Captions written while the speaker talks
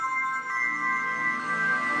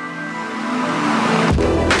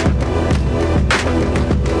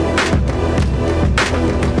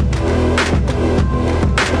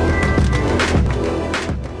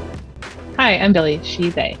Hi, I'm Billy, she,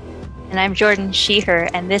 they. And I'm Jordan, she, her,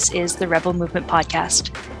 and this is the Rebel Movement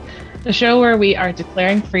Podcast. The show where we are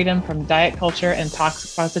declaring freedom from diet culture and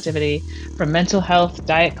toxic positivity, from mental health,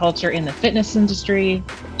 diet culture in the fitness industry,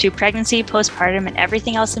 to pregnancy, postpartum, and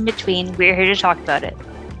everything else in between. We're here to talk about it.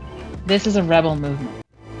 This is a rebel movement.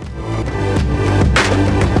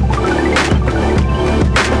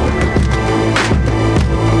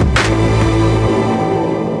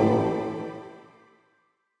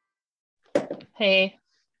 Hey.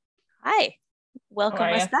 Hi. Welcome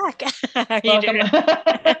us back. Welcome.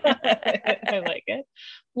 I like it.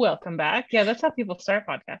 Welcome back. Yeah, that's how people start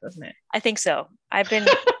podcasts, isn't it? I think so. I've been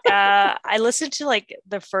I listened to like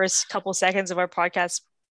the first couple seconds of our podcast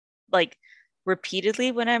like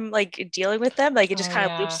repeatedly when I'm like dealing with them. Like it just kind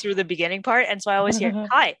of loops through the beginning part. And so I always hear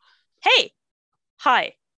hi, hey,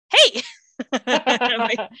 hi, hey.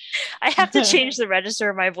 Like, I have to change the register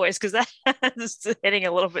of my voice because that's hitting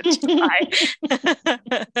a little bit too high.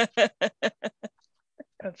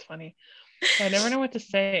 That's funny. I never know what to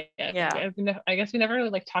say. I guess we never really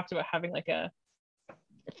like talked about having like a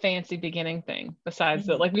fancy beginning thing besides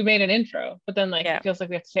that. Like we made an intro, but then like it feels like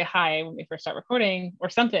we have to say hi when we first start recording or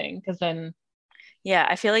something, because then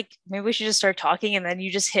I feel like maybe we should just start talking and then you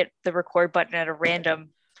just hit the record button at a random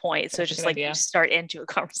point. So just like you start into a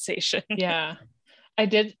conversation. Yeah.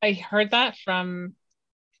 I heard that from,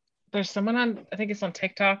 there's someone on, I think it's on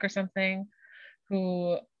TikTok or something,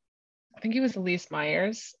 who, I think he was Elise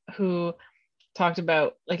Myers, who talked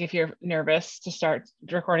about like if you're nervous to start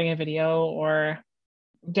recording a video, or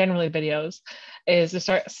generally videos, is to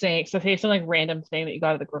start saying, so say some like random thing that you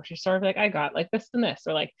got at the grocery store, like I got like this and this,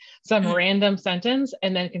 or like some random sentence,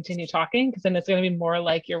 and then continue talking, because then it's going to be more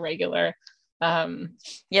like your regular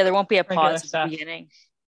there won't be a pause at the beginning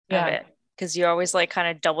of it, because you're always like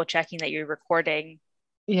kind of double checking that you're recording.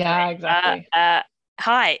 Exactly.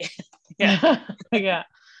 Hi. Yeah.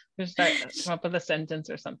 Just start come up with a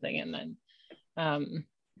sentence or something, and then I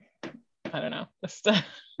don't know, just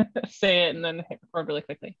say it and then hit record really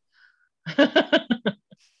quickly.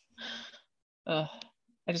 I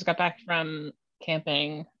just got back from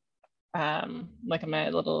camping, like my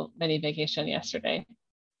little mini vacation yesterday.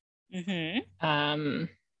 How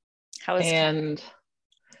was and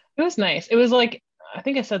it was nice. It was like, I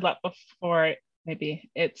think I said that before, maybe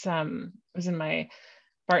it was in my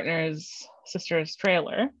partner's sister's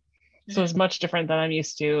trailer, so it was much different than I'm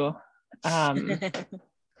used to. And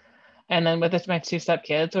then with my two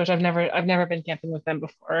stepkids, which I've never been camping with them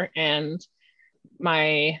before, and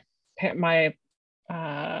my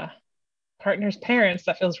partner's parents,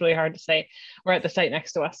 that feels really hard to say, were at the site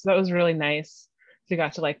next to us, so that was really nice. So we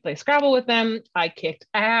got to like play Scrabble with them. I kicked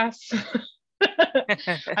ass.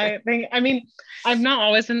 I've not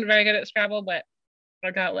always been very good at Scrabble, but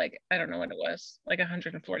I got like, I don't know what it was, like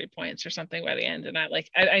 140 points or something by the end. And I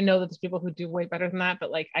know that there's people who do way better than that,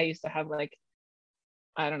 but like I used to have like,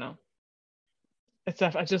 I don't know, it's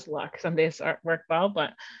just luck. Some days work well,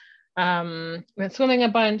 but we went swimming a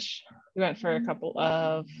bunch. We went for a couple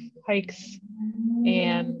of hikes,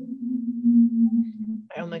 and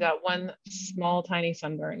I only got one small tiny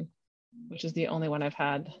sunburn, which is the only one I've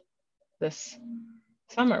had this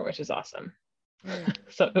summer, which is awesome.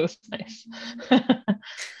 So it was nice.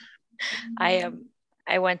 I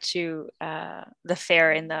went to the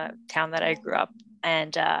fair in the town that I grew up,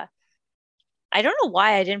 and I don't know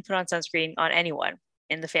why I didn't put on sunscreen on anyone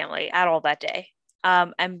in the family at all that day.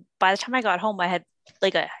 And by the time I got home, I had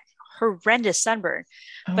like a horrendous sunburn.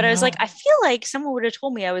 But I was like, I feel like someone would have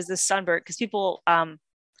told me I was this sunburn, because people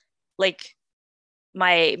like,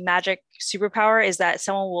 my magic superpower is that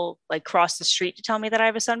someone will like cross the street to tell me that I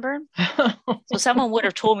have a sunburn. So someone would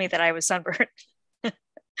have told me that I was sunburned.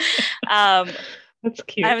 That's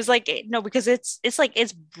cute. I was like, no, because it's like,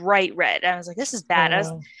 it's bright red. And I was like, this is bad. I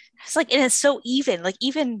was like, and it's so even, like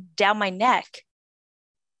even down my neck.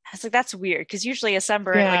 I was like, that's weird, because usually a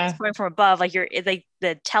sunburn like it's coming from above, like you're like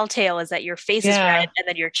the telltale is that your face is red and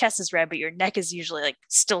then your chest is red, but your neck is usually like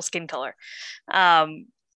still skin color.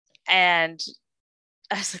 And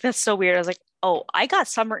I was like, that's so weird. I was like, oh, I got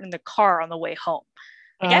sunburned in the car on the way home.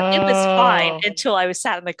 Like, it was fine until I was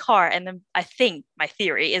sat in the car. And then I think my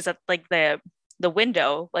theory is that like the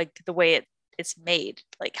window, like the way it's made,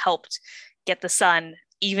 like helped get the sun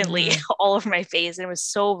evenly all over my face. And it was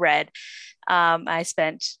so red. I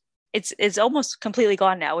spent, it's almost completely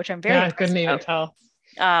gone now, which I'm very I couldn't even tell.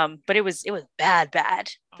 But it was bad.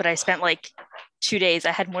 But I spent like 2 days.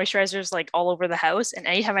 I had moisturizers like all over the house, and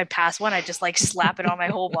anytime I pass one, I just like slap it on my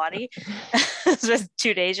whole body. So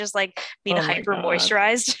 2 days just like being hyper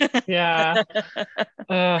moisturized. Yeah.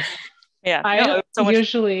 Yeah. I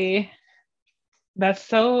usually, that's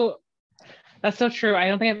so, That's so true. I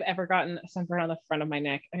don't think I've ever gotten a sunburn on the front of my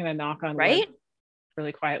neck. I'm gonna knock on wood right?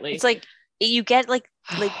 really quietly. It's like you get like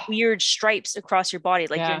weird stripes across your body.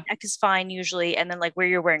 Like your Yeah. neck is fine usually, and then like where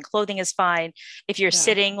you're wearing clothing is fine. If you're Yeah.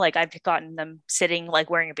 sitting, like I've gotten them sitting like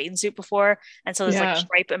wearing a bathing suit before, and so there's like a Yeah.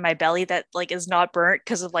 stripe in my belly that like is not burnt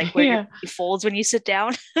because of like where your Yeah. belly folds when you sit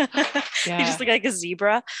down. You just Yeah. look like a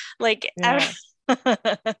zebra. Like I Yeah.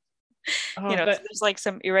 don't Oh, so that there's like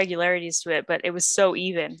some irregularities to it, but it was so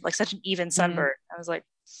even, like such an even mm, sunburn. I was like,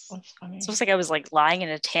 that's it's funny. almost like I was like lying in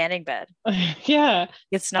a tanning bed. Yeah.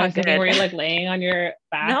 It's I not was thinking, good. were you like laying on your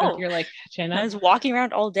back with No, your like chin I up? was walking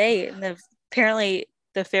around all day, and apparently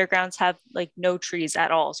the fairgrounds have like no trees at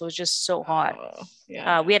all, so it was just so hot. Oh,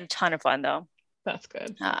 yeah. We had a ton of fun though. That's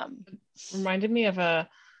good. Um, Reminded me of a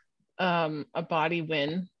body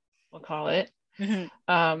win, we'll call it. mhm,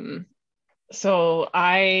 Um, so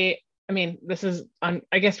I mean, this is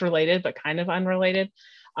I guess related, but kind of unrelated.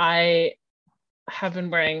 I have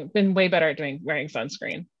been way better at wearing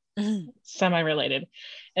sunscreen, mhm, semi-related.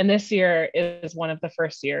 And this year is one of the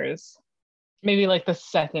first years, maybe like the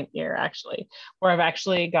second year actually, where I've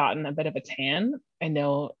actually gotten a bit of a tan. I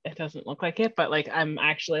know it doesn't look like it, but like I'm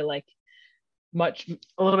actually like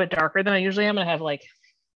a little bit darker than I usually am. I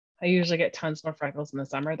usually get tons more freckles in the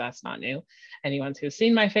summer. That's not new. Anyone who's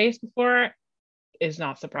seen my face before is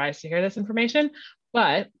not surprised to hear this information,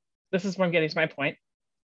 but this is where I'm getting to my point.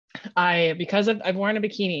 I've worn a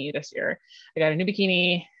bikini this year. I got a new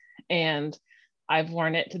bikini and I've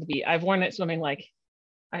worn it to the beach. I've worn it swimming like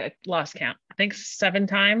I lost count. I think 7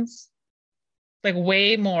 times, like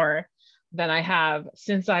way more than I have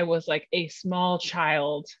since I was like a small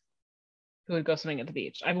child who would go swimming at the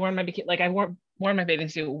beach. I've worn my bikini, like worn my bathing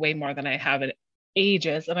suit way more than I have in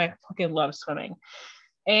ages, and I fucking love swimming.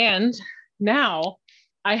 And now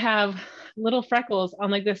I have little freckles on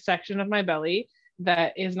like this section of my belly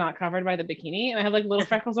that is not covered by the bikini, and I have like little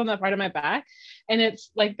freckles on that part of my back, and it's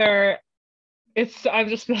like I'm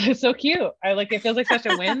just it's so cute. I like it feels like such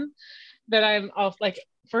a win that I'm all like,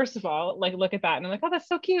 first of all, like look at that and I'm like, oh, that's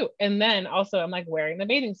so cute. And then also I'm like wearing the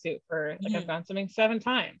bathing suit for like I've mhm. gone swimming 7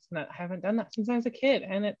 times and I haven't done that since I was a kid.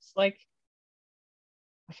 And it's like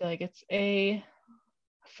I feel like it's a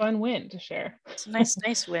fun win to share. It's a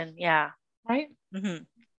nice win. Yeah. Right? Hmm.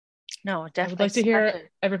 No, I would definitely. like to hear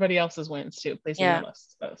everybody else's wins too. Please Yeah. email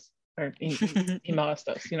us those or email us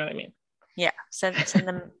those. You know what I mean? Yeah. Send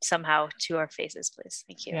them somehow to our faces, please.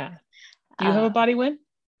 Thank you. Yeah. Do you have a body win?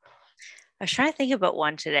 I was trying to think about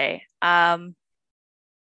one today. I'm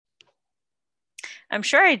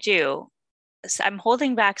sure I do. So I'm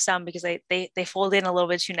holding back some because they fold in a little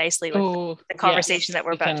bit too nicely with Oh, the yes. conversation that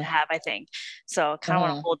we're We about to can. have, I think. So I kind of want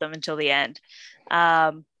to Uh-huh. hold them until the end.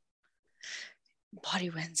 Um, Body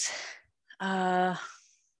wins. Uh,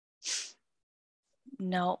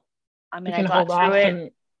 no, I We mean, I can got hold through off it.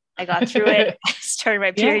 and I got through it. I started my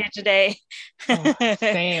yeah. period today. Oh,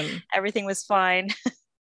 same. Everything was fine.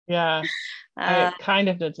 Yeah. Uh, I kind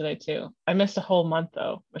of did today too. I missed a whole month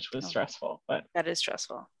though, which was oh, stressful, but that is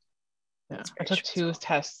stressful. yeah, That's I very took 2 stressful.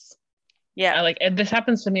 tests. Yeah. And this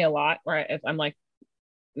happens to me a lot where if I'm like,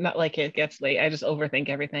 not like it gets late, I just overthink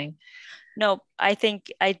everything. No, I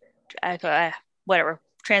think I whatever,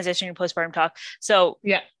 transitioning to postpartum talk. So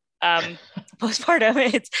Yeah. um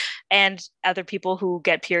postpartum, it's and other people who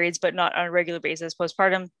get periods but not on a regular basis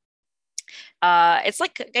postpartum, it's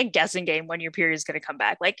like a guessing game when your period is going to come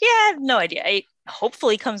back. Like, yeah, I have no idea. It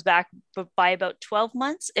hopefully comes back by about 12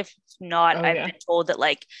 months. If not, Oh I've yeah. been told that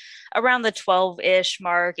like around the 12-ish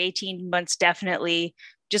mark, 18 months, definitely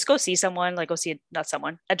just go see someone, like go see not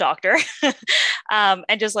someone, a doctor. And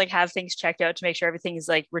just like have things checked out to make sure everything is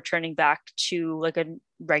like returning back to like a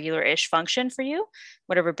regular-ish function for you,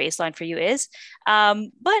 whatever baseline for you is. But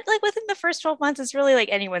like within the first 12 months, it's really like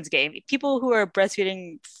anyone's game. People who are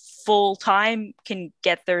breastfeeding full time can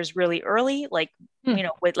get theirs really early, like Hmm.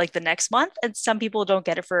 with like the next month, and some people don't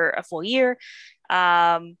get it for a full year.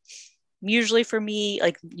 Um, Usually for me,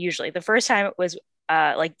 like usually the first time it was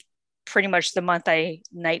like pretty much the month I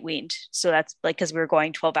night weaned. So that's like because we were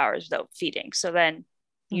going 12 hours without feeding. So then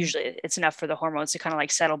Hmm. usually it's enough for the hormones to kind of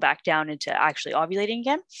like settle back down into actually ovulating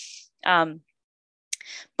again. Um,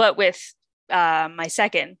 but with my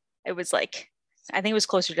second, it was like I think it was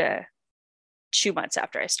closer to 2 months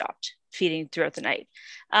after I stopped feeding throughout the night.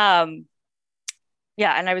 Um,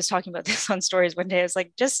 yeah, and I was talking about this on stories one day. I was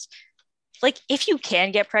like, just like if you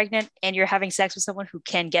can get pregnant and you're having sex with someone who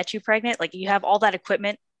can get you pregnant, like you have all that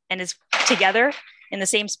equipment and is together in the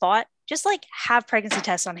same spot, just like have pregnancy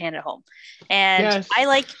tests on hand at home. And Yes. I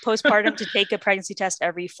like postpartum to take a pregnancy test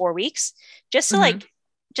every 4 weeks, just to Mm-hmm. like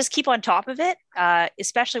just keep on top of it,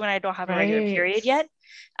 especially when I don't have a regular Right. period yet.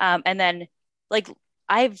 And then like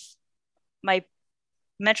I've my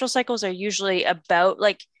menstrual cycles are usually about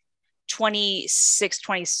like 26,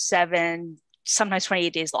 27, sometimes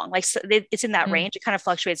 28 days long. Like it's in that Mm. range. It kind of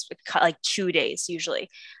fluctuates like 2 days usually.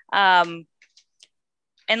 Um,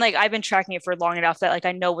 and like I've been tracking it for long enough that like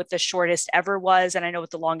I know what the shortest ever was and I know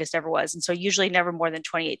what the longest ever was. And so usually never more than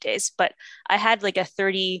 28 days. But I had like a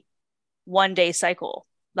 31-day cycle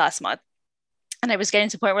last month. And I was getting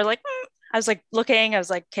to the point where like I was like looking, I was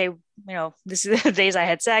like, okay, this is the days I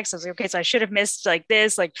had sex. I was like, okay, so I should have missed like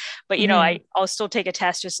this, like, but I'll still take a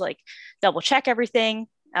test, just like double check everything.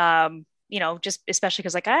 Just especially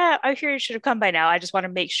because like I hear it should have come by now. I just want to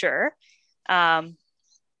make sure.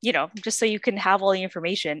 Just so you can have all the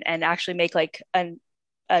information and actually make like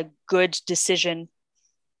a good decision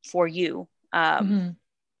for you,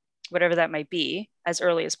 whatever that might be, as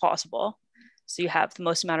early as possible. So you have the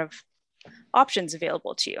most amount of options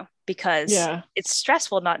available to you, because it's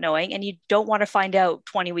stressful not knowing, and you don't want to find out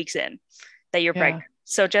 20 weeks in that you're pregnant.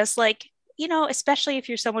 So just like, especially if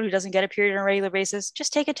you're someone who doesn't get a period on a regular basis,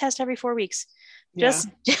 just take a test every 4 weeks.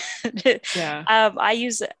 I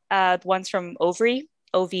use ones from Ovary,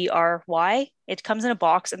 OVRY. It comes in a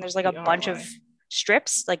box and there's like a bunch of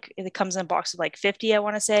strips. Like it comes in a box of like 50, I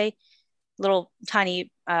want to say, little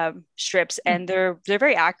tiny strips, and they're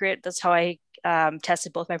very accurate. That's how I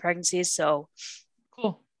tested both my pregnancies. So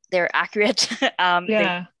cool. They're accurate.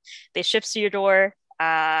 They ship to your door.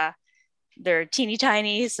 They're teeny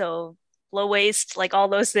tiny, so low waste, like all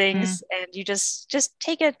those things. And you just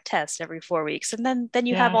take a test every 4 weeks, and then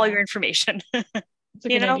you have all your information. That's a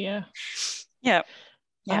good idea. Yeah.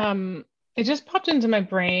 It just popped into my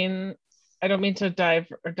brain. I don't mean to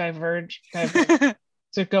diverge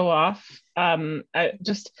to go off. I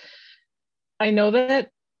know that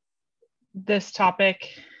this topic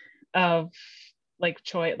of like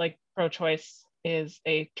pro-choice is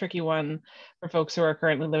a tricky one for folks who are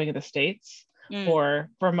currently living in the States, or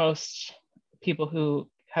for most people who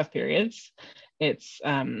have periods. It's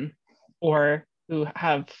or who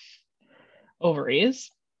have ovaries.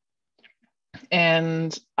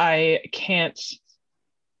 And I can't,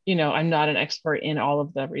 I'm not an expert in all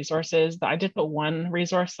of the resources. I did put one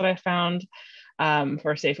resource that I found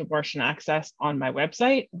for safe abortion access on my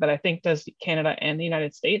website, but I think does Canada and the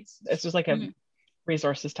United States. It's just like a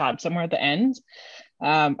resources tab somewhere at the end.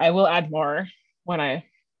 I will add more when I,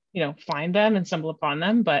 find them and stumble upon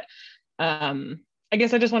them. But I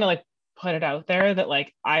guess I just want to like put it out there that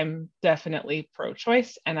like I'm definitely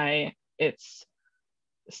pro-choice, and it's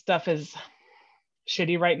stuff is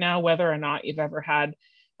shitty right now, whether or not you've ever had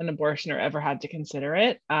an abortion or ever had to consider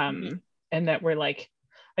it. And that we're like,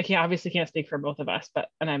 I obviously can't speak for both of us, but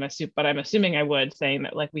I'm assuming I would, saying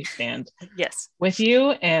that like we stand with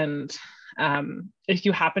you. And if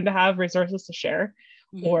you happen to have resources to share,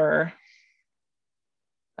 or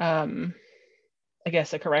I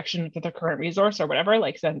guess a correction to the current resource or whatever,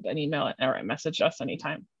 like send an email or message us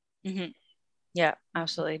anytime. Yeah,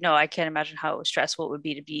 absolutely. No, I can't imagine how stressful it would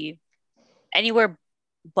be to be anywhere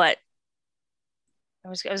but I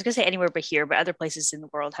was gonna say anywhere but here, but other places in the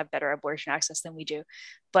world have better abortion access than we do.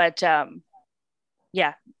 But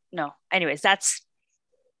anyways, that's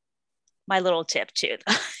my little tip too.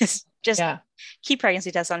 Just keep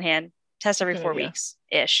pregnancy tests on hand, test every 4 weeks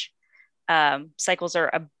ish. Cycles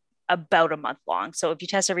are about a month long. So if you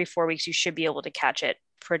test every 4 weeks, you should be able to catch it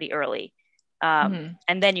pretty early. And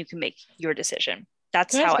then you can make your decision.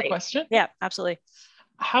 That's how I question. Yeah, absolutely.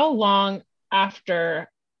 How long after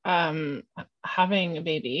having a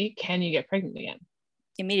baby can you get pregnant again?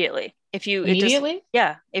 Immediately. If you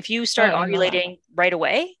start ovulating right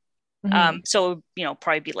away, so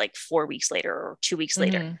probably be like 4 weeks later or 2 weeks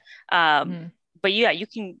later. But you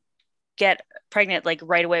can get pregnant like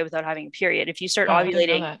right away without having a period if you start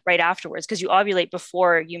ovulating right afterwards, because you ovulate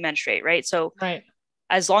before you menstruate, right? So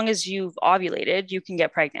as long as you've ovulated, you can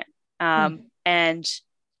get pregnant. And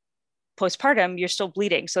postpartum, you're still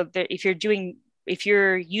bleeding. So if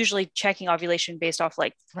you're usually checking ovulation based off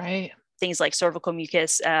like things like cervical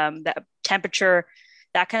mucus, that temperature,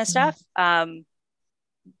 that kind of stuff,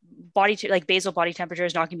 like basal body temperature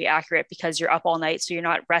is not going to be accurate because you're up all night, so you're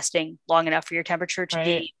not resting long enough for your temperature to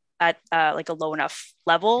be at like a low enough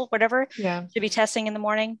level, whatever, to be testing in the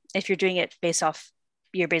morning. If you're doing it based off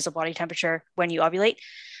your basal body temperature when you ovulate,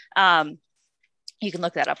 you can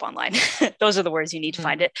look that up online. Those are the words you need to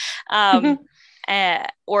find it.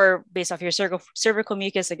 Or based off your cervical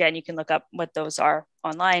mucus, again, you can look up what those are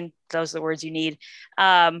online. Those are the words you need.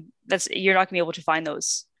 You're not gonna be able to find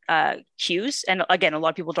those cues. And again, a lot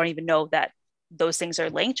of people don't even know that those things are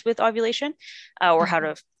linked with ovulation, or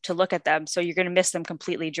how to look at them. So you're going to miss them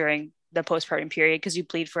completely during the postpartum period, because you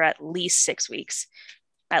bleed for at least 6 weeks,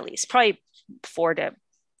 at least probably 4 to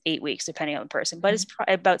 8 weeks, depending on the person, but it's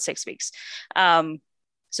about 6 weeks.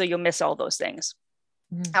 So you'll miss all those things.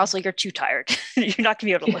 Also, you're too tired. You're not gonna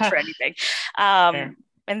be able to look for anything.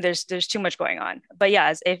 And there's too much going on. But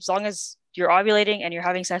yeah, as long as you're ovulating and you're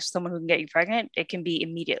having sex with someone who can get you pregnant, it can be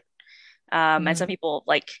immediate. And some people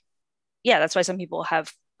that's why some people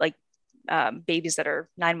have like babies that are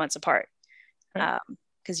 9 months apart,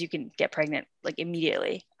 because you can get pregnant like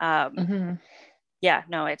immediately. Yeah,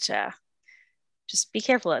 no, it's just be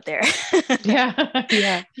careful out there.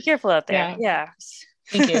 Yeah. Be careful out there. Yeah.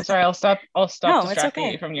 Thank you. Sorry, I'll stop No, distracting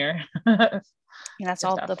okay. you from your and that's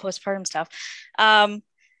all stuff. The postpartum stuff.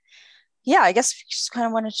 Yeah, I guess just kind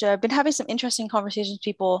of wanted to, I've been having some interesting conversations with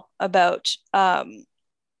people about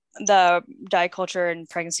the diet culture and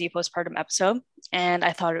pregnancy postpartum episode. And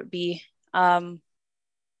I thought it would be I don't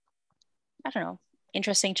know,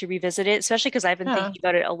 interesting to revisit it, especially because I've been thinking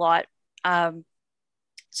about it a lot.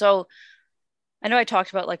 So I know I talked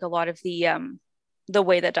about like a lot of the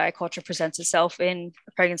way that diet culture presents itself in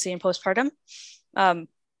pregnancy and postpartum.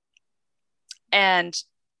 And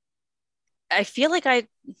I feel like I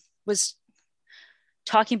was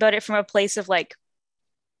talking about it from a place of like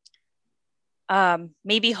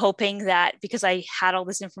maybe hoping that because I had all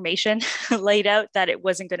this information laid out that it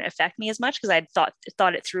wasn't going to affect me as much, because I'd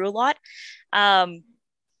thought it through a lot. And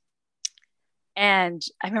I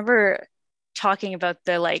remember talking about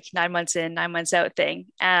the like 9 months in, 9 months out thing.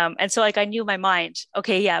 And so like I knew in my mind,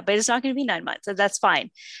 okay, yeah, but it's not going to be 9 months. So that's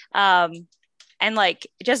fine. And like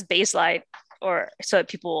just baseline, or so that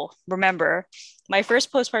people remember, my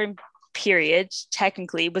first postpartum period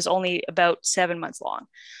technically was only about 7 months long.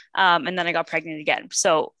 And then I got pregnant again.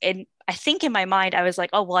 So I think in my mind, I was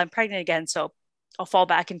like, oh, well, I'm pregnant again. So I'll fall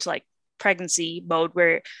back into like pregnancy mode,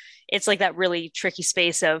 where it's like that really tricky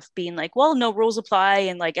space of being like, well, no rules apply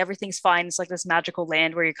and like everything's fine. It's like this magical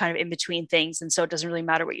land where you're kind of in between things. And so it doesn't really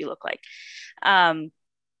matter what you look like.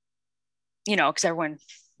 Because everyone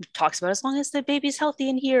talks about as long as the baby's healthy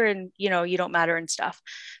in here and, you don't matter and stuff.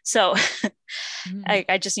 So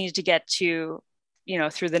I just needed to get to,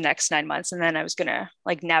 through the next 9 months. And then I was going to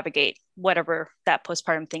like navigate whatever that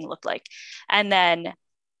postpartum thing looked like. And then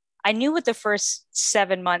I knew what the first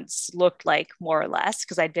 7 months looked like, more or less,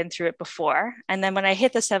 because I'd been through it before. And then when I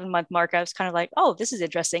hit the 7 month mark, I was kind of like, oh, this is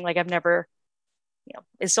interesting. Like I've never,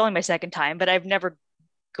 it's only my second time, but I've never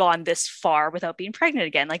gone this far without being pregnant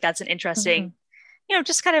again. Like that's an interesting,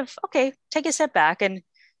 just kind of, okay, take a step back and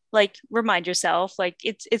like remind yourself, like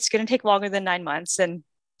it's going to take longer than 9 months and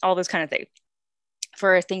all this kind of thing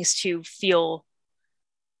for things to feel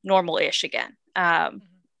normal-ish again.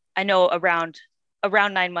 I know around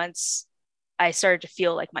 9 months, I started to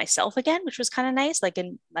feel like myself again, which was kind of nice, like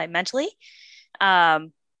mentally,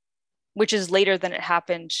 which is later than it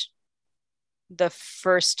happened the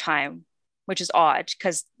first time, which is odd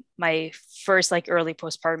because my first like early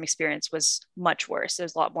postpartum experience was much worse.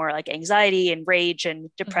 There's a lot more like anxiety and rage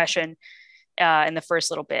and depression in the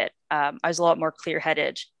first little bit. I was a lot more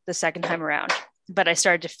clear-headed the second time around, but I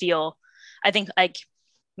started to feel, I think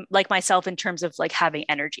like myself in terms of like having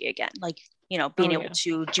energy again, like, being able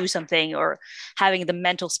to do something or having the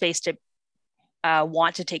mental space to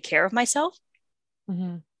want to take care of myself.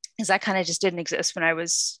 Because that kind of just didn't exist when I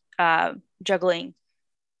was juggling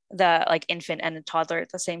the like infant and a toddler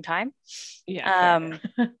at the same time.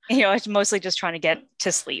 It's mostly just trying to get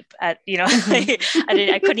to sleep at,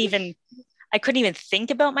 I couldn't even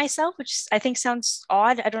think about myself, which I think sounds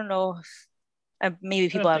odd. I don't know. Maybe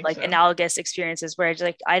people have like analogous experiences where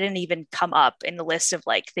I didn't even come up in the list of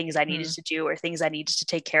like things I needed to do or things I needed to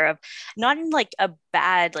take care of. Not in like a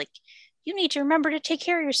bad, like, you need to remember to take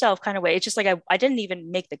care of yourself kind of way. It's just like, I didn't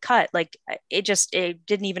even make the cut. Like it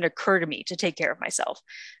didn't even occur to me to take care of myself.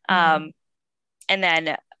 And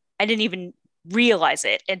then I didn't even realize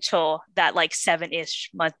it until that like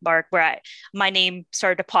 7-ish month mark where my name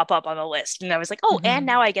started to pop up on the list. And I was like, oh, and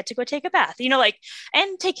now I get to go take a bath,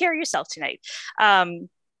 and take care of yourself tonight. So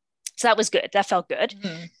that was good. That felt good.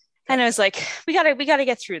 And I was like, we gotta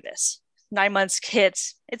get through this. 9 months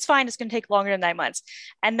hits. It's fine. It's going to take longer than 9 months.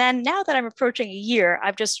 And then now that I'm approaching a year,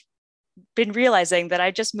 I've just been realizing that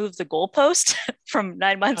I just moved the goalpost from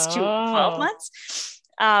 9 months to 12 months.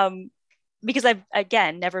 Because I've,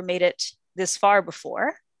 again, never made it this far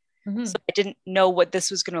before. So I didn't know what this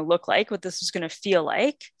was going to look like, what this was going to feel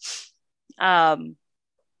like, to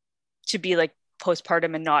be like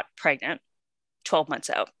postpartum and not pregnant 12 months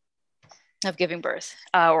out of giving birth,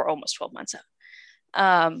 or almost 12 months out.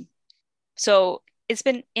 So it's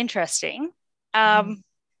been interesting. So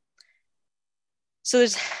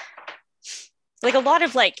like a lot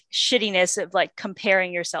of like shittiness of like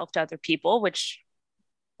comparing yourself to other people, which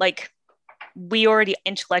like we already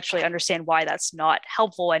intellectually understand why that's not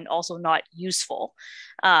helpful and also not useful,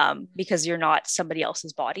 because you're not somebody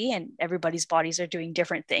else's body and everybody's bodies are doing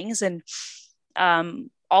different things. And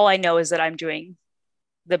all I know is that I'm doing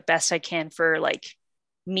the best I can for like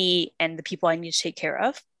me and the people I need to take care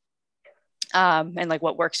of, and like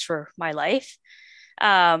what works for my life.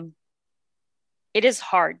 Um, it is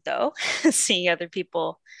hard though, seeing other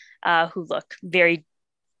people who look very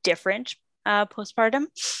different postpartum.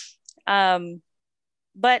 Um,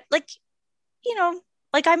 but like, you know,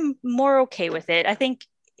 like I'm more okay with it. I think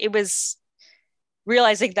it was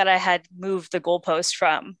realizing that I had moved the goalpost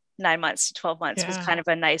from 9 months to 12 months was kind of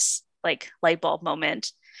a nice like light bulb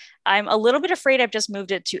moment. I'm a little bit afraid I've just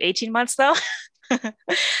moved it to 18 months though.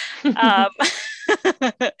 um,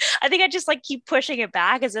 I think I just like keep pushing it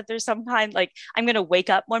back as if there's some kind like I'm gonna wake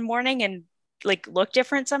up one morning and like look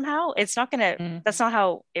different somehow. It's not gonna, that's not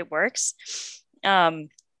how it works.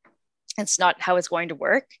 It's not how it's going to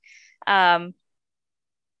work. Um,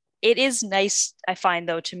 it is nice, I find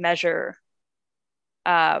though, to measure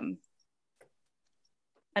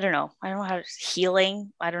I don't know. I don't know how to,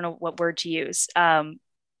 healing. I don't know what word to use.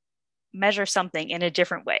 Measure something in a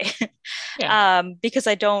different way. Because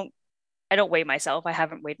I don't weigh myself. I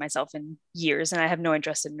haven't weighed myself in years and I have no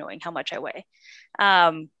interest in knowing how much I weigh.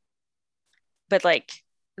 But like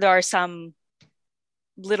there are some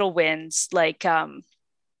little wins. Like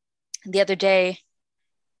the other day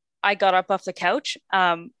I got up off the couch.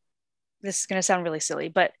 This is gonna sound really silly,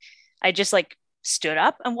 but I just like stood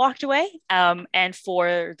up and walked away. And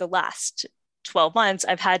for the last 12 months,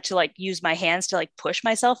 I've had to like use my hands to like push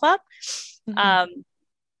myself up,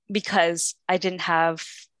 because I didn't have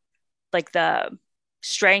like the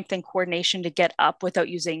strength and coordination to get up without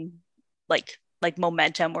using like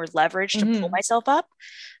momentum or leverage to pull myself up.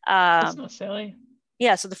 That's not silly.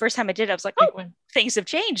 Yeah. So the first time I did, I was like, oh, things have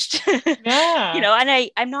changed. Yeah. You know, and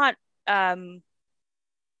I'm not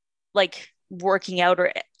like working out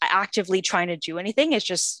or actively trying to do anything. It's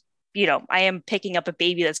just, you know, I am picking up a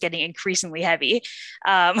baby that's getting increasingly heavy.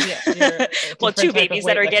 Well, two babies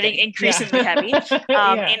that are getting increasingly heavy,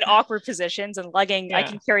 in awkward positions and lugging. I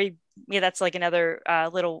can carry, that's like another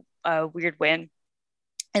little weird win.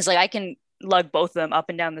 Is like I can lug both of them up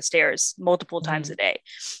and down the stairs multiple times a day.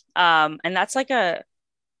 And that's like I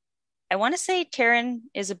want to say Taryn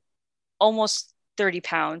is almost 30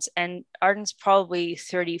 pounds and Arden's probably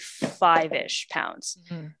 35-ish pounds.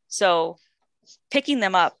 So picking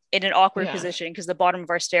them up in an awkward position because the bottom of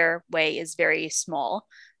our stairway is very small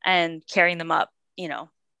and carrying them up, you know,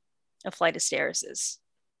 a flight of stairs is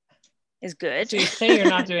good. So you say you're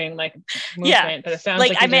not doing like movement, but it sounds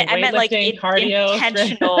like, I meant like cardio,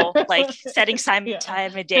 intentional, like setting time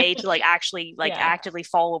a day to like actually like actively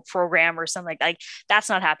follow a program or something like that's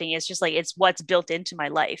not happening. It's just like it's what's built into my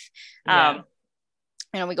life.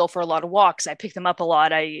 You know, we go for a lot of walks. I pick them up a lot.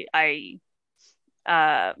 That's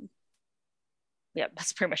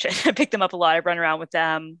pretty much it. I pick them up a lot. I run around with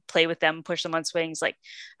them, play with them, push them on swings, like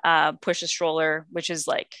push a stroller, which is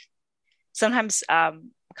like sometimes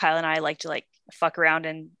Kyle and I like to like fuck around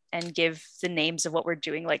and give the names of what we're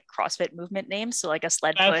doing, like CrossFit movement names. So like a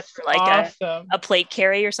sled put for like a plate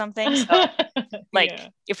carry or something. So like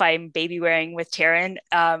if I'm baby wearing with Taryn,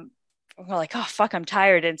 we're like, oh fuck, I'm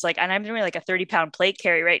tired. And it's like, and I'm doing like a 30-pound plate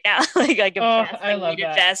carry right now. like a vest, I love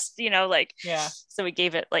that. Vest, you know, like, so we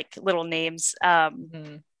gave it like little names,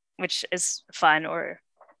 which is fun. Or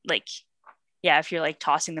like, if you're like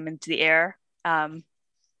tossing them into the air,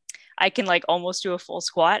 I can like almost do a full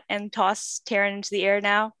squat and toss Taryn into the air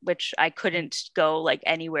now, which I couldn't go like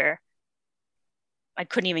anywhere. I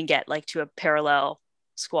couldn't even get like to a parallel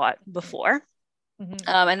squat before.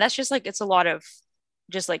 And that's just like, it's a lot of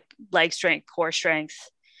just like leg strength, core strength,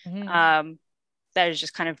 that has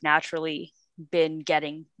just kind of naturally been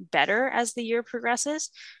getting better as the year progresses.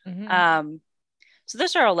 So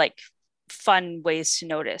those are all like fun ways to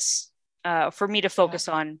notice, for me to focus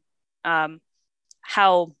on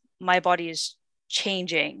how my body is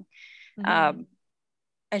changing, and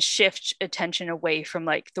shift attention away from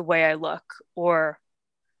like the way I look or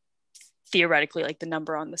theoretically like the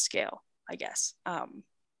number on the scale, I guess.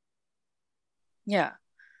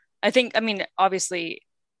 I mean, obviously,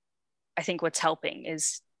 I think what's helping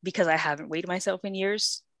is because I haven't weighed myself in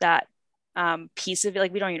years, that piece of it,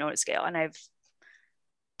 like we don't even own a scale and I've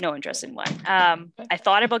no interest in one. I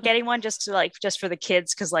thought about getting one just for the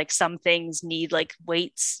kids, because like some things need like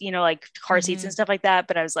weights, you know, like car seats and stuff like that.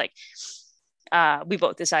 But I was like, we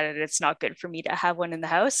both decided it's not good for me to have one in the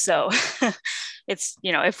house. So it's,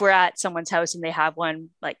 if we're at someone's house and they have one,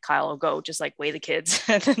 like Kyle will go just like weigh the kids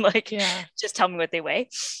and then like Yeah. just tell me what they weigh.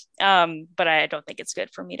 But I don't think it's good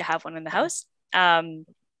for me to have one in the house.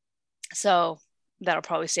 So that'll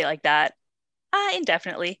probably stay like that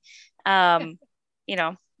indefinitely. Um,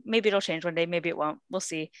 maybe it'll change one day, maybe it won't. We'll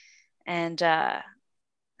see. And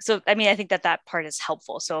so I mean, I think that part is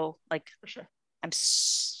helpful. So like For sure.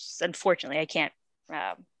 Unfortunately I can't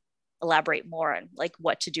elaborate more on like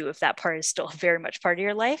what to do if that part is still very much part of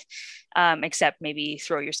your life, except maybe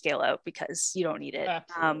throw your scale out because you don't need it.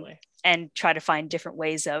 Absolutely. And try to find different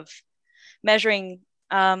ways of measuring.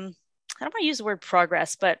 I don't want to use the word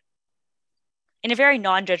progress, but in a very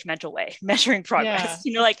non-judgmental way, measuring progress.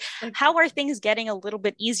 Yeah. Like how are things getting a little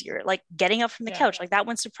bit easier? Like getting up from the couch, like that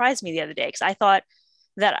one surprised me the other day because I thought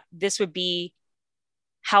that this would be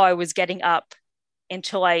how I was getting up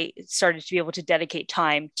until I started to be able to dedicate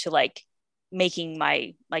time to like making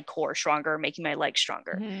my core stronger, making my legs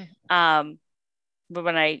stronger. Mm-hmm. But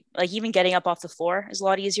when I like even getting up off the floor is a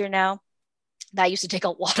lot easier now. That used to take a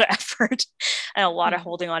lot of effort and a lot of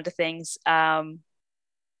holding on to things.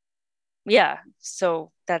 Yeah,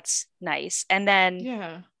 so that's nice. And then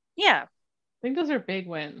yeah, I think those are big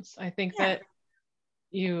wins. I think that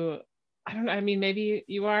I don't know, I mean, maybe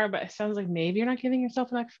you are, but it sounds like maybe you're not giving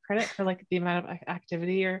yourself enough credit for like the amount of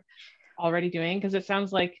activity you're already doing, because it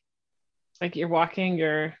sounds like you're walking,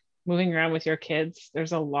 you're moving around with your kids.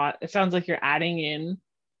 There's a lot. It sounds like you're adding in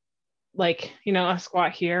like, a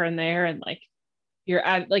squat here and there, and like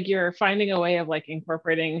you're finding a way of like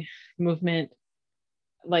incorporating movement,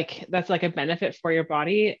 like that's like a benefit for your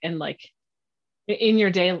body and like in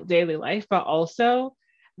your daily life, but also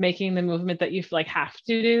making the movement that you like have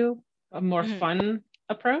to do a more fun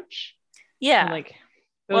approach. Yeah. And like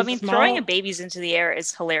well, I mean, throwing a babies into the air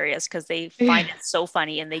is hilarious because they find it so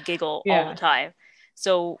funny and they giggle all the time.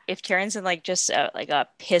 So if Karen's in like just like a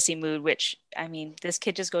pissy mood, which I mean, this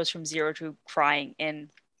kid just goes from 0 to crying in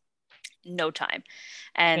no time.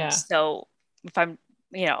 And so if I'm,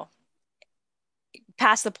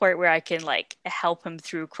 past the point where I can like help him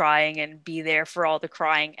through crying and be there for all the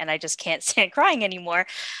crying and I just can't stand crying anymore,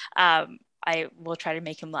 I will try to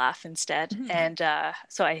make him laugh instead. And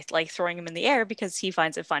so I like throwing him in the air because he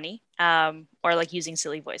finds it funny, or like using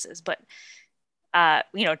silly voices. But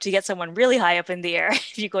to get someone really high up in the air,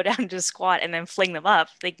 if you go down to a squat and then fling them up,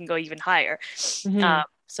 they can go even higher.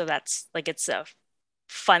 So that's like, it's a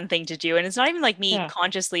fun thing to do. And it's not even like me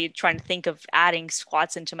consciously trying to think of adding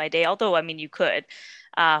squats into my day, although I mean you could.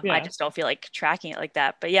 I just don't feel like tracking it like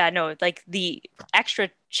that. But yeah, no, like the extra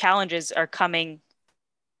challenges are coming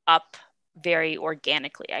up very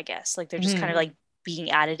organically, I guess. Like they're just kind of like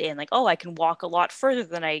being added in, like, oh, I can walk a lot further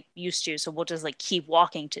than I used to, so we'll just like keep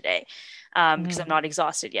walking today, because I'm not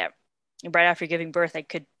exhausted yet. And right after giving birth, I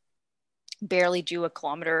could barely do a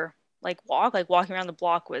kilometer like walk. Like walking around the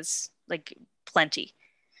block was like plenty.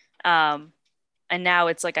 And now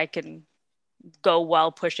it's like I can go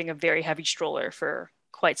while pushing a very heavy stroller for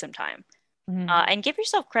quite some time. And give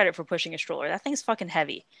yourself credit for pushing a stroller. That thing's fucking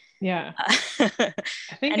heavy. Yeah. I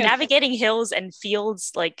think and navigating hills and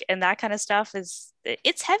fields, like, and that kind of stuff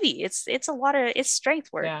it's heavy. It's a lot of, it's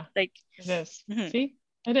strength work. Yeah. Like it is. See,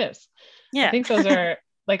 it is. Yeah. I think those are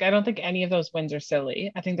like, I don't think any of those wins are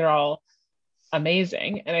silly. I think they're all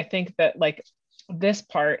amazing. And I think that like this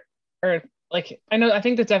part, or like, I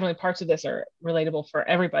think that definitely parts of this are relatable for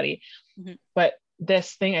everybody, but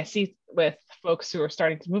this thing I see with folks who are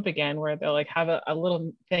starting to move again, where they'll like have a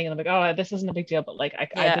little thing and I'm like, oh, this isn't a big deal, but like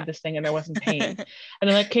I did this thing and there wasn't pain. And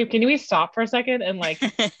they're like, okay, can we stop for a second and like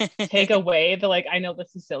take away the like, I know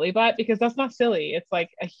this is silly, but because that's not silly. It's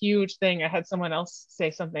like a huge thing. I had someone else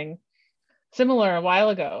say something similar a while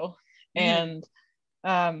ago, and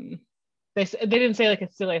they didn't say like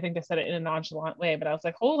it's silly. I think they said it in a nonchalant way, but I was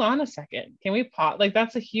like, hold on a second, can we pause? Like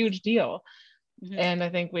that's a huge deal. And I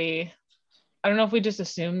think I don't know if we just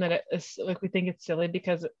assume that it's like, we think it's silly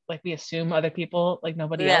because like we assume other people, like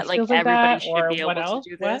nobody else like feels like everybody that, should or be able what else?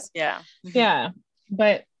 to do this. Yeah.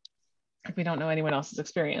 But we don't know anyone else's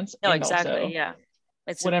experience. No, and exactly. also, Yeah.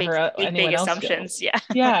 It's whatever big assumptions. Feels.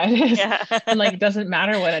 Yeah, it is. Yeah. And like, it doesn't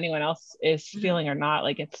matter what anyone else is feeling or not.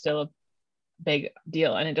 Like, it's still a big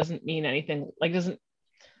deal, and it doesn't mean anything. Like, doesn't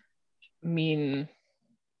mean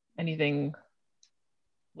anything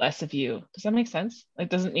less of you. Does that make sense? Like,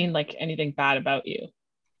 doesn't mean like anything bad about you.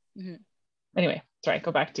 Anyway, sorry,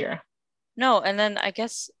 go back to your. No, and then I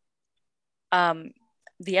guess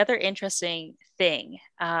the other interesting thing,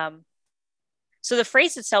 so the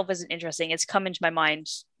phrase itself isn't interesting. It's come into my mind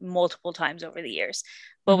multiple times over the years.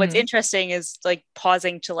 But what's interesting is like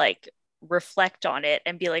pausing to like reflect on it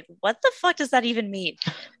and be like, what the fuck does that even mean?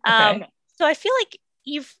 Okay. So I feel like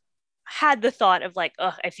you've had the thought of like,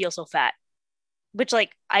 oh, I feel so fat, which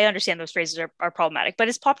like I understand those phrases are problematic, but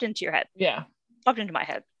it's popped into your head, Yeah. popped into my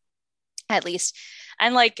head at least.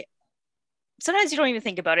 And like sometimes you don't even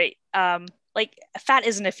think about it. Like fat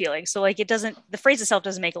isn't a feeling. So like it doesn't, the phrase itself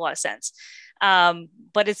doesn't make a lot of sense.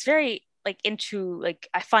 But it's very like into like,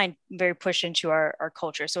 I find very pushed into our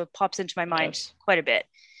culture. So it pops into my mind Yes. quite a bit.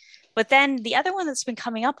 But then the other one that's been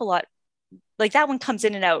coming up a lot, like that one comes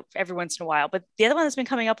in and out every once in a while. But the other one that's been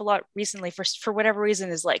coming up a lot recently for whatever reason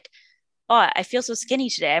is like, oh, I feel so skinny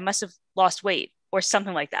today. I must have lost weight or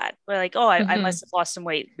something like that. Or like, oh, I Mm-hmm. must have lost some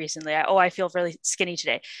weight recently. I feel really skinny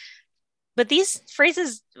today. But these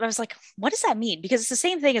phrases, I was like, what does that mean? Because it's the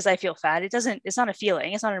same thing as I feel fat. It's not a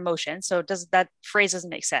feeling, it's not an emotion. So that phrase doesn't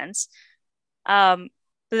make sense. Um,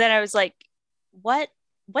 but then I was like, what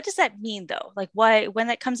what does that mean though? Like why when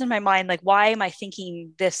that comes in my mind, like why am I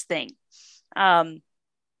thinking this thing? Um,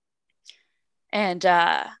 and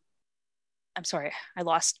I'm sorry, I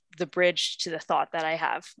lost the bridge to the thought that I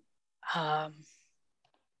have.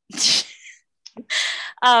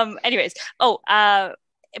 Um, anyways,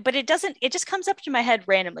 but it just comes up to my head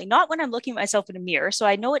randomly, not when I'm looking at myself in a mirror. So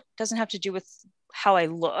I know it doesn't have to do with how I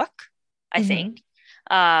look, I Mm-hmm. think.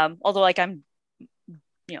 Although like I'm,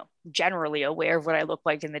 generally aware of what I look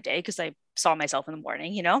like in the day because I saw myself in the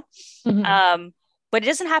morning, you know? Mm-hmm. Um, but it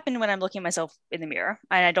doesn't happen when I'm looking at myself in the mirror,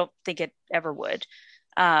 and I don't think it ever would.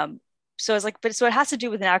 Um, so it's like, but so it has to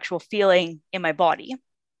do with an actual feeling in my body.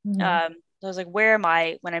 Mm-hmm. So I was like, where am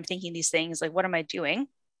I when I'm thinking these things? Like, what am I doing?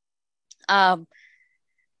 Um,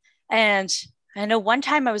 and I know one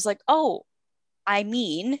time I was like, oh, I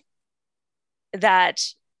mean that,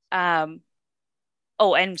 um,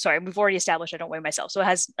 oh, and sorry, we've already established I don't weigh myself. So it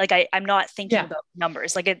has like I'm not thinking Yeah. about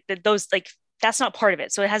numbers. Like those like that's not part of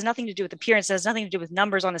it. So it has nothing to do with appearance. It has nothing to do with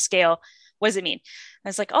numbers on a scale. What does it mean? And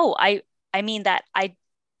it's like, oh, I mean that I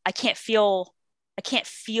can't feel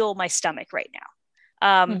my stomach right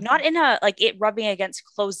now. Mm. Not in a like it rubbing against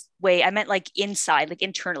clothes way. I meant like inside, like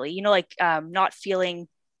internally, like not feeling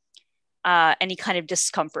any kind of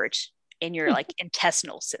discomfort in your like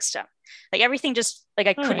intestinal system. Like everything just like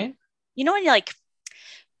I All couldn't, right. when you like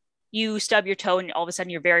you stub your toe and all of a sudden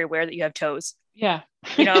you're very aware that you have toes, Yeah.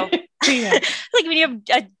 you know? Yeah. Like when you have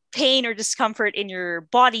a pain or discomfort in your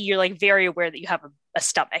body, you're like very aware that you have a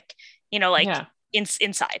stomach, like Yeah.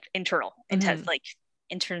 inside, internal, Mm-hmm. like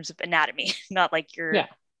in terms of anatomy, not like your Yeah.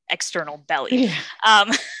 external belly. Yeah.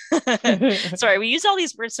 Um, sorry, we use all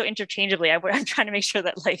these words so interchangeably. I'm trying to make sure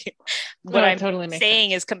that like what No, it I'm totally makes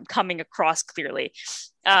saying sense. is coming across clearly.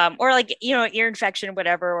 Or like, ear infection,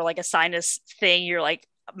 whatever, or like a sinus thing. You're like,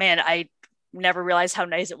 man, I never realized how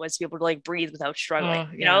nice it was to be able to like breathe without struggling,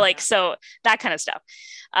 Oh, yeah. like so that kind of stuff.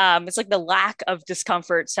 It's like the lack of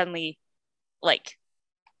discomfort suddenly like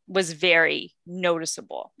was very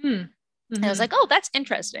noticeable. Hmm. And I was Mm-hmm. like, oh, that's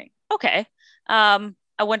interesting. Okay. I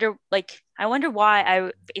wonder why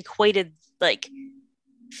I equated like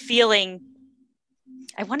feeling,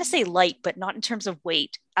 I want to say light, but not in terms of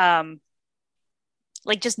weight.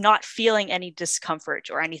 Like just not feeling any discomfort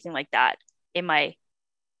or anything like that in my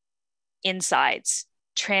insides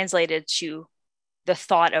translated to the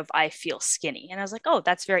thought of I feel skinny. And I was like, oh,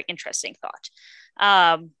 that's a very interesting thought.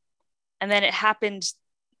 And then it happened,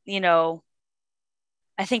 you know,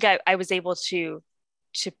 I think I was able to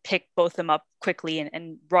pick both of them up quickly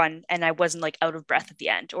and run, and I wasn't like out of breath at the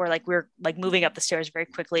end, or like we are like moving up the stairs very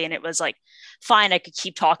quickly and it was like fine, I could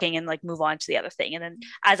keep talking and like move on to the other thing. And then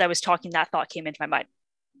as I was talking, that thought came into my mind.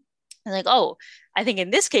 And like, oh, I think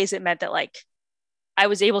in this case it meant that like I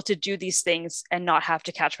was able to do these things and not have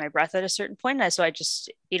to catch my breath at a certain point. And so I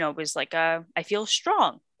just, was like, I feel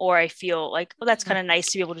strong, or I feel like, well, that's Yeah. kind of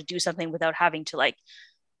nice to be able to do something without having to like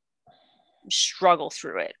struggle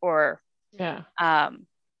through it. Or, Yeah.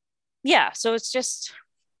 yeah. So it's just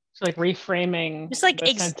So like reframing like,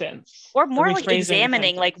 the sentence or or more like rephrasing the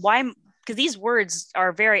examining, like, sentence. why, because these words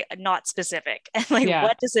are very not specific. And like, Yeah.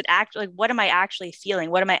 what does it act like? What am I actually feeling?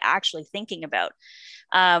 What am I actually thinking about?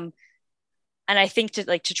 Um, and I think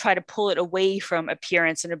to try to pull it away from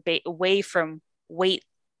appearance and away from weight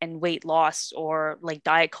and weight loss or like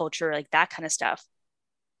diet culture, like that kind of stuff,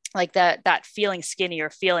 like that feeling skinny or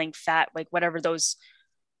feeling fat, like whatever those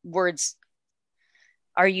words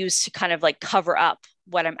are used to kind of like cover up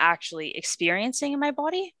what I'm actually experiencing in my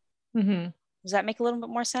body. Mm-hmm. Does that make a little bit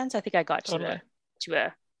more sense? I think I got Totally.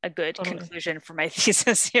 to a good Totally. conclusion for my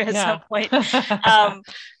thesis here at some Yeah. point. I Um,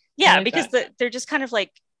 yeah, like because that. they're just kind of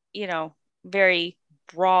like, very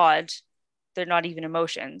broad. They're not even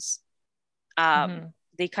emotions. Mm-hmm.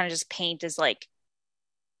 They kind of just paint as like,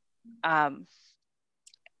 um,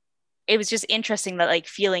 it was just interesting that like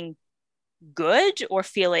feeling good or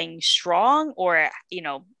feeling strong, or,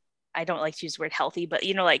 I don't like to use the word healthy, but,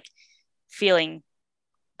 like feeling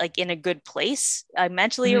like in a good place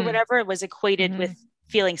mentally or whatever, it was equated with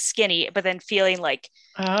feeling skinny, but then feeling like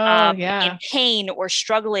in pain or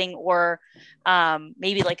struggling, or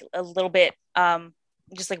maybe like a little bit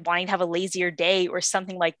just like wanting to have a lazier day or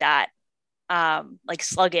something like that, like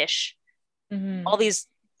sluggish, all these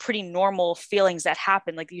pretty normal feelings that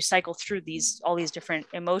happen. Like you cycle through all these different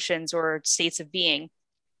emotions or states of being,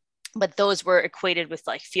 but those were equated with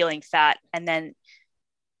like feeling fat, and then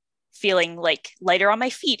feeling like lighter on my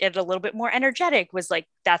feet and a little bit more energetic was like,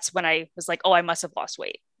 that's when I was like, oh, I must have lost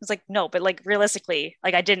weight. It's like, no, but like realistically,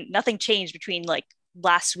 like nothing changed between like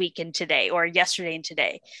last week and today, or yesterday and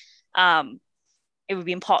today. It would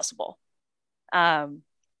be impossible for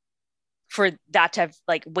that to have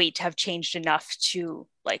like weight to have changed enough to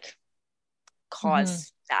like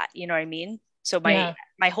cause that, you know what I mean? So my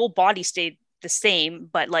whole body stayed the same,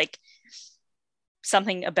 but like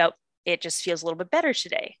something about it just feels a little bit better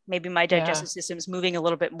today. Maybe my digestive system is moving a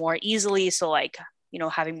little bit more easily. So like,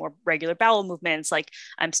 having more regular bowel movements, like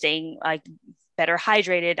I'm staying like better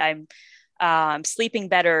hydrated. I'm sleeping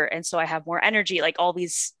better. And so I have more energy. Like all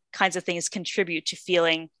these kinds of things contribute to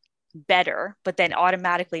feeling better, but then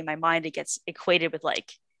automatically my mind, it gets equated with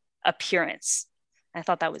like appearance. I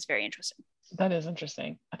thought that was very interesting. That is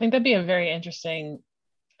interesting. I think that'd be a very interesting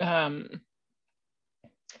like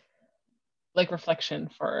reflection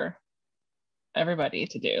for everybody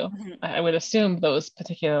to do. I would assume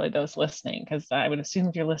particularly those listening, because I would assume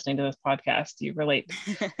if you're listening to this podcast, you relate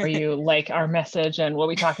or you like our message and what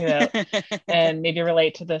we talk about and maybe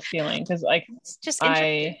relate to this feeling. Because like it's just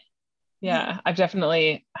I've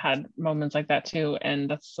definitely had moments like that too. And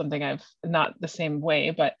that's something I've not the same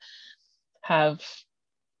way, but have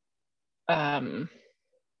had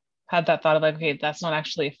that thought of like, okay, that's not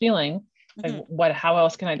actually a feeling. Like how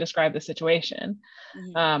else can I describe the situation?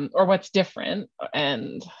 Or what's different?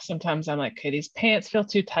 And sometimes I'm like, okay, these pants feel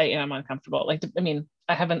too tight and I'm uncomfortable. Like, I mean,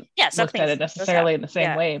 I haven't looked at it necessarily in the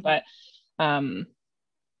same way, but because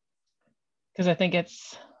I think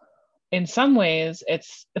it's in some ways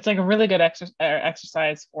it's like a really good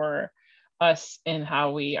exercise for us in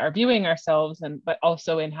how we are viewing ourselves, and but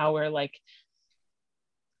also in how we're like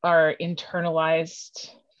our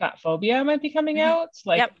internalized fat phobia might be coming out,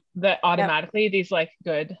 like that automatically these like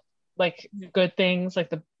good things, like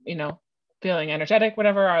the feeling energetic,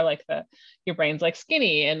 whatever, are like your brain's like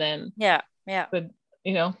skinny, and then the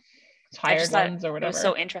tired ones or whatever. It was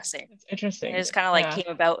so interesting. It's interesting. It just kind of like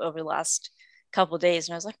came about over the last couple of days,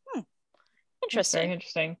 and I was like, interesting. That's very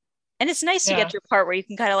interesting. And it's nice to get to a part where you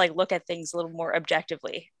can kind of like look at things a little more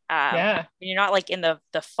objectively. You're not like in the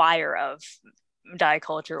fire of diet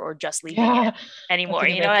culture or just leaving it anymore.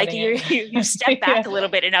 Like you step back a little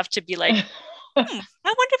bit enough to be like, I wonder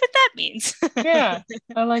what that means.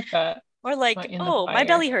 I like that. Or like, oh, my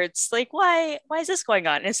belly hurts. Like, why is this going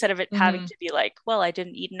on? Instead of it having to be like, well, I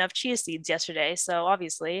didn't eat enough chia seeds yesterday, so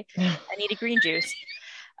obviously I need a green juice.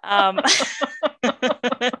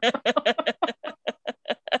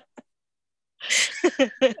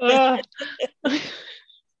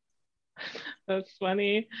 That's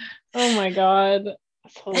funny. Oh my God.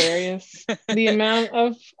 That's hilarious. The amount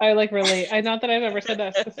of I like relate. Not that I've ever said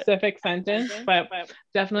that specific sentence, but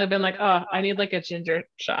definitely been like, oh, I need like a ginger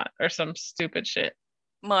shot or some stupid shit.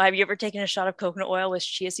 Well, have you ever taken a shot of coconut oil with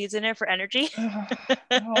chia seeds in it for energy?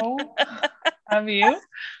 No. Have you?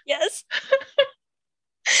 Yes.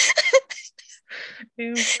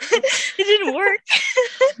 It didn't work.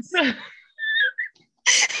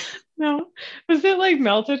 No. Was it like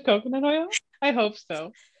melted coconut oil? I hope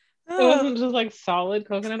so. It wasn't just like solid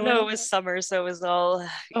coconut oil. No, it was summer, so it was all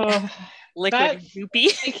liquid and goopy.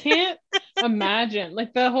 I can't imagine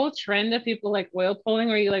like the whole trend of people like oil pulling,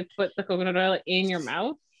 where you like put the coconut oil in your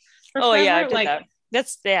mouth. I did that.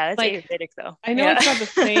 That's like, Ayurvedic though. I know it's not the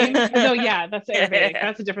same. No, that's Ayurvedic.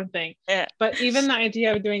 That's a different thing. Yeah. But even the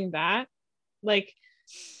idea of doing that, like,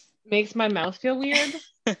 makes my mouth feel weird.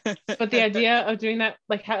 But the idea of doing that,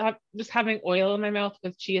 like just having oil in my mouth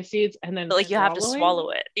with chia seeds and then like you have to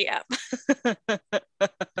swallow it. Yeah.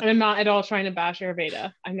 I'm not at all trying to bash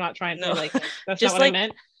Ayurveda. I'm not trying to like that's just not what I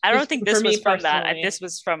meant. I don't think this was from that. This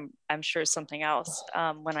was from, I'm sure, something else.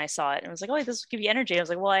 When I saw it, and I was like, oh, this will give you energy. I was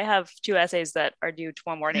like, well, I have 2 essays that are due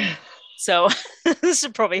tomorrow morning, so this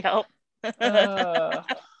should probably help. What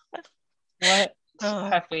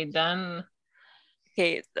have we done?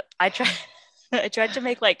 Okay, I tried to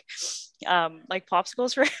make like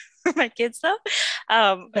popsicles for my kids though.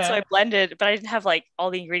 So I blended, but I didn't have like all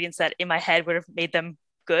the ingredients that in my head would have made them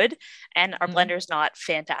good. And our blender is not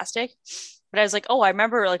fantastic. But I was like, oh, I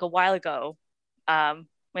remember like a while ago,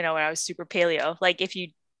 when I was super paleo, like if you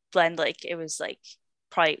blend, like it was like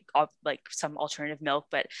probably like some alternative milk,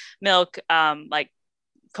 but milk, like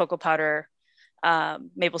cocoa powder,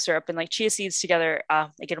 maple syrup, and like chia seeds together,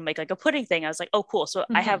 like it'll make like a pudding thing. I was like, oh, cool. So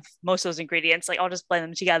I Mm-hmm. have most of those ingredients. Like I'll just blend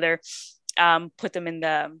them together, put them in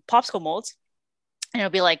the popsicle molds, and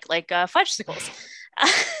it'll be like fudgesicles.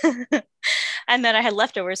 And then I had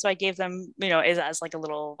leftovers, so I gave them, as like a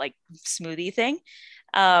little like smoothie thing.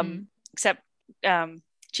 Mm-hmm. Except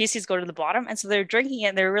chia seeds go to the bottom, and so they're drinking it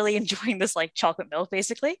and they're really enjoying this like chocolate milk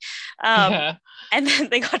basically. Um, Yeah. and then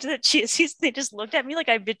they got to the chia seeds, they just looked at me like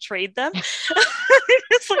I betrayed them.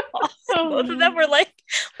 It's like, oh, Oh both of them no. were like,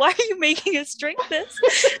 "Why are you making us drink this?"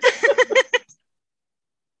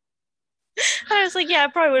 And I was like, "Yeah,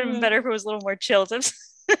 it probably would have been better if it was a little more chilled."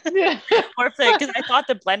 Yeah. More fit, because I thought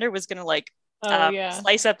the blender was gonna like Oh yeah.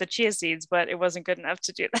 slice up the chia seeds, but it wasn't good enough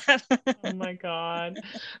to do that. Oh my God.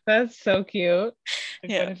 That's so cute. Like, what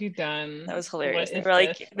Yeah, have you that done? was What hilarious. They is were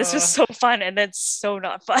this? like, "This was so fun," and then so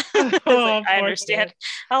not fun. I was like, Oh, "I poor understand. kid.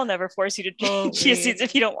 I'll never force you to drink chia Holy. seeds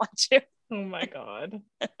if you don't want to." Oh my God.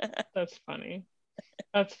 That's funny.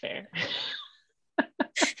 That's fair.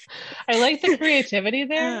 I like the creativity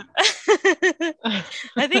there.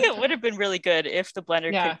 I think it would have been really good if the blender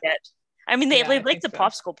could Yeah. get. I mean, they Yeah, I like think the so.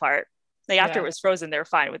 popsicle part. Like after it Yeah. was frozen, they were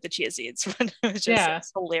fine with the chia seeds. But it Yeah.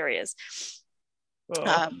 was hilarious. Oh.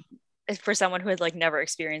 Um, for someone who had like never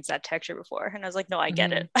experienced that texture before, and I was like, no, I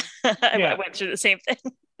get Hmm. it. I Yeah. went through the same thing.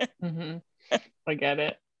 Hmm. I get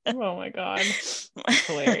it. Oh my God. That's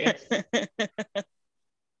hilarious.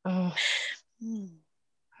 Oh Yeah.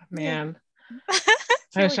 man. I I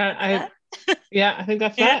feel was like trying, that's I that. yeah, I think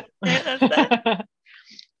that's Yeah, that. yeah, that's that.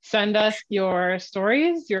 Send us your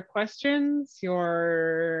stories, your questions,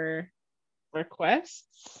 your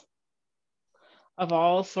requests of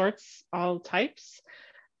all sorts, all types.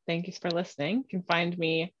 Thank you for listening. You can find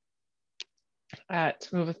me at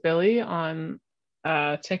Move with Billy on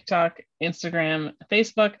TikTok, Instagram,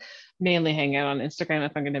 Facebook. Mainly hang out on Instagram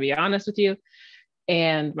if I'm going to be honest with you.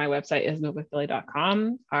 And my website is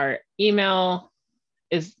movewithbilly.com. Our email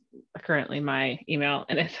is currently my email,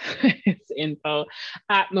 and it's info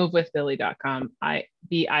at movewithbilly.com.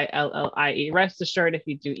 Billie. Rest assured, if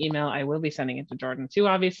you do email, I will be sending it to Jordan too,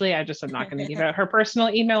 obviously. I just am not going to give out her personal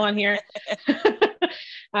email on here.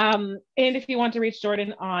 And if you want to reach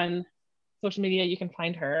Jordan on social media, you can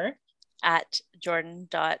find her At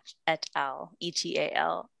jordan.etal,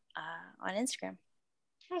 ETAL, on Instagram.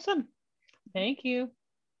 Awesome. Thank you.